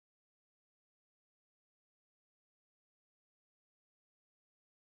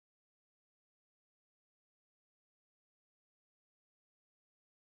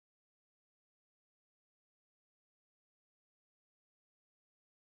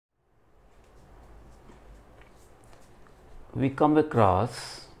we come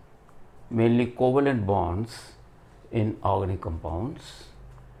across mainly covalent bonds in organic compounds.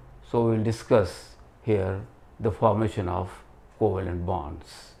 So, we will discuss here the formation of covalent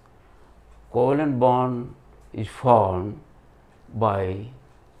bonds. Covalent bond is formed by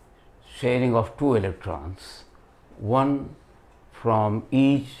sharing of two electrons, one from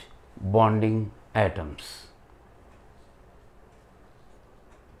each bonding atoms.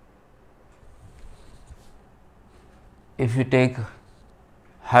 If you take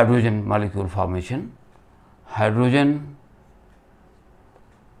hydrogen molecule formation, hydrogen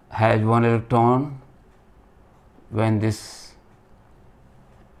has one electron. When this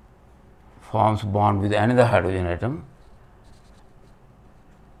forms bond with another hydrogen atom,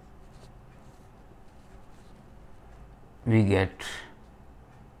 we get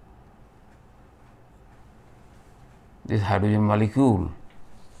this hydrogen molecule.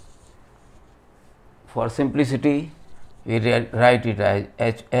 For simplicity, we write it as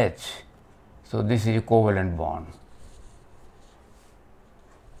HH. So, this is a covalent bond.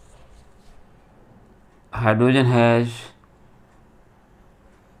 Hydrogen has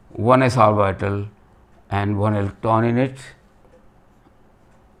one s orbital and one electron in it,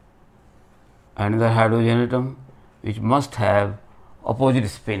 another hydrogen atom which must have opposite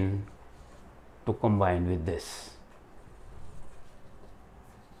spin to combine with this.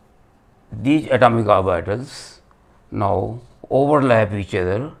 These atomic orbitals now overlap each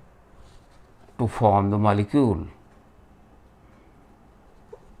other to form the molecule.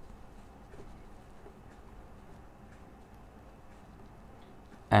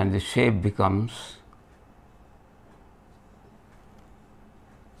 And the shape becomes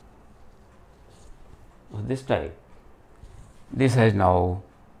of this type. This has now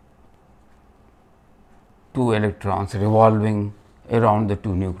two electrons revolving around the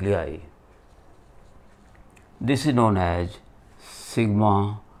two nuclei. This is known as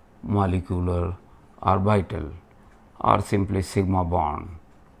sigma molecular orbital or simply sigma bond.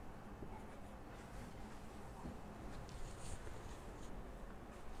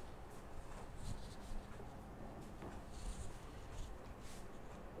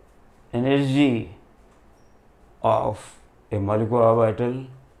 Energy of a molecular orbital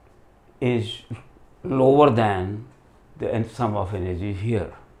is lower than the sum of energy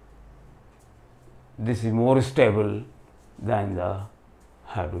here. This is more stable than the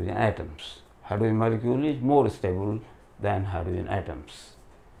hydrogen atoms. Hydrogen molecule is more stable than hydrogen atoms.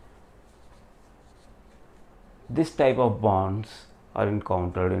 This type of bonds are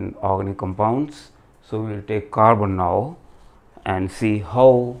encountered in organic compounds. So, we will take carbon now and see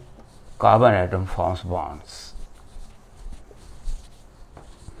how carbon atom forms bonds.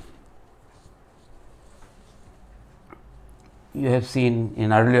 You have seen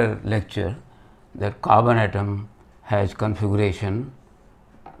in earlier lecture that carbon atom has configuration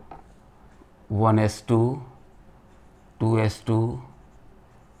 1s2, 2s2,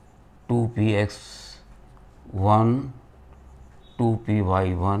 2px1,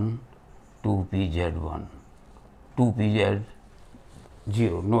 2py1, 2pz1, 2pz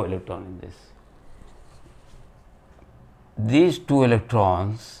 0, no electron in this. These two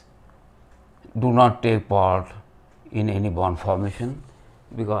electrons do not take part in any bond formation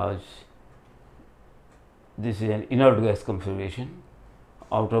because this is an inert gas configuration.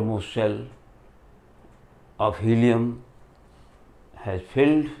 Outermost shell of helium has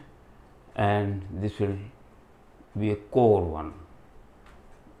filled and this will be a core one.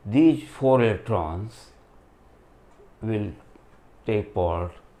 These four electrons will take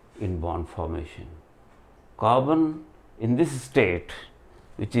part in bond formation. Carbon in this state,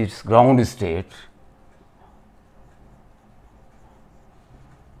 which is ground state,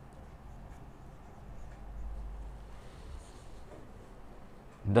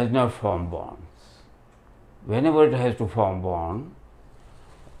 does not form bonds. Whenever it has to form bond,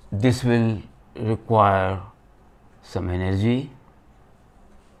 this will require some energy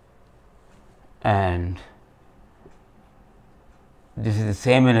and this is the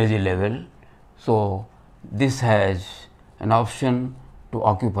same energy level. So, this has an option to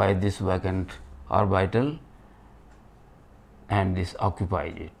occupy this vacant orbital and this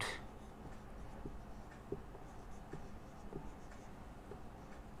occupies it.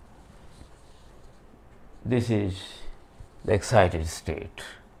 This is the excited state.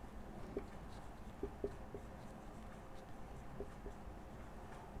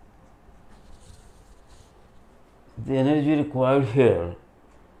 The energy required here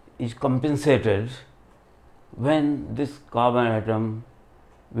is compensated when this carbon atom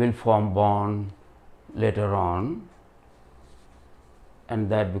will form bond later on,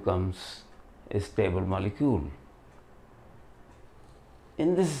 and that becomes a stable molecule.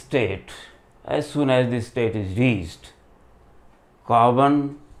 In this state, as soon as this state is reached,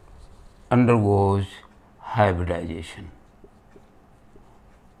 carbon undergoes hybridization.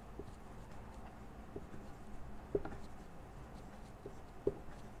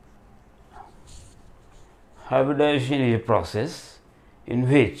 Hybridization is a process in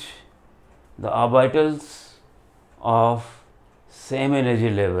which the orbitals of same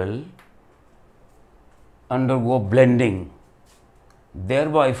energy level undergo blending,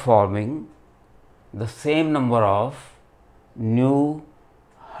 thereby forming the same number of new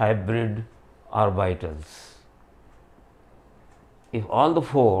hybrid orbitals. If all the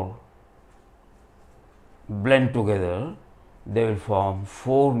four blend together, they will form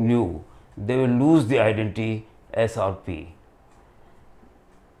four new. They will lose the identity S or P.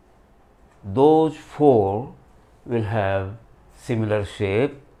 Those four will have similar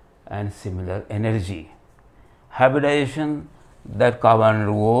shape and similar energy. Hybridization that carbon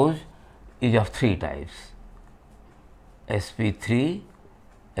undergoes is of three types: sp3,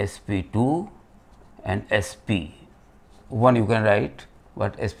 sp2 and sp. One you can write,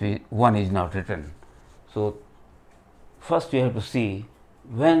 but sp1 is not written. So, first you have to see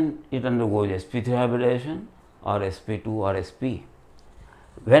when it undergoes sp3 hybridization or sp2 or sp.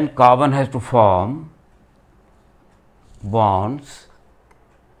 When carbon has to form bonds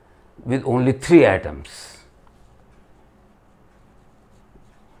with only 3 atoms,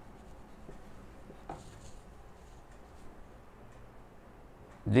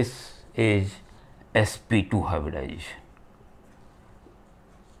 this is sp2 hybridization.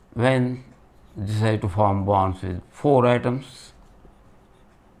 When this has to form bonds with 4 atoms,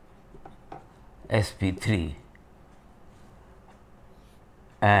 sp3,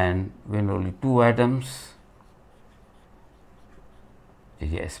 and when only 2 atoms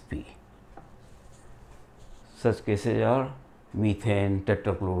is sp. Such cases are methane,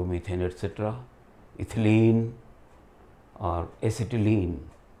 tetrachloromethane, etc., ethylene or acetylene.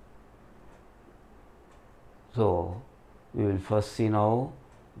 So, we will first see now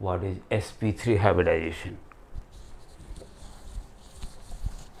what is sp3 hybridization.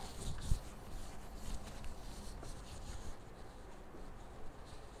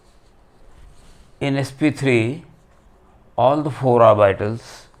 In sp3, all the 4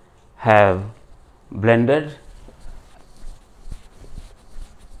 orbitals have blended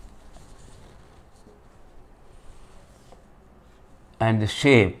and the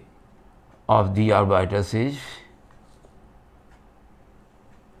shape of the orbitals is,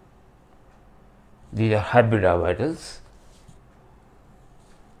 these are hybrid orbitals.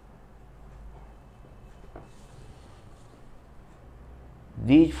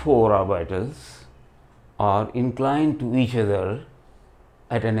 These 4 orbitals are inclined to each other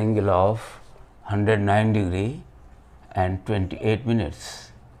at an angle of 109 degree and 28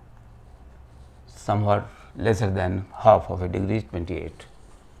 minutes, somewhat lesser than half of a degree is 28.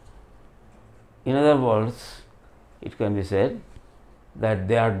 In other words, it can be said that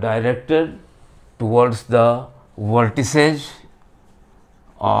they are directed towards the vertices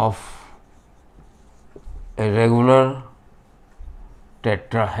of a regular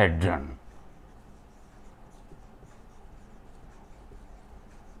tetrahedron.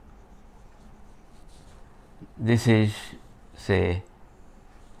 This is, say,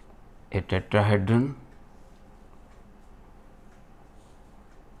 a tetrahedron.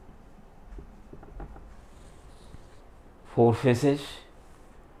 Four faces,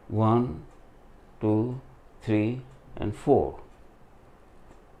 1, 2, 3 and 4.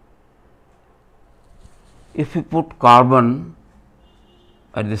 If we put carbon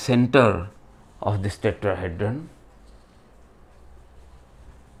at the center of this tetrahedron,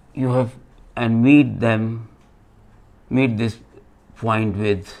 you have and meet this point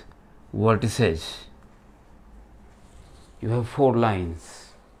with vertices. You have 4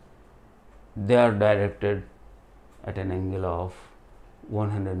 lines. They are directed at an angle of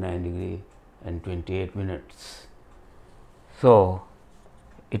 109 degree and 28 minutes. So,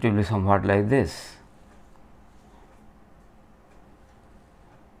 it will be somewhat like this.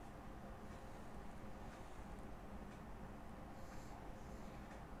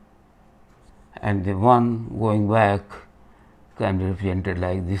 And the one going back can be represented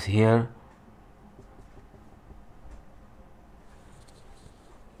like this here.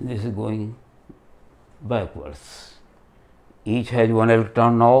 This is going backwards. Each has 1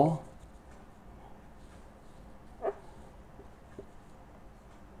 electron now.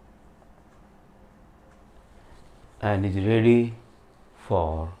 And is ready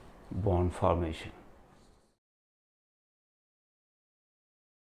for bond formation.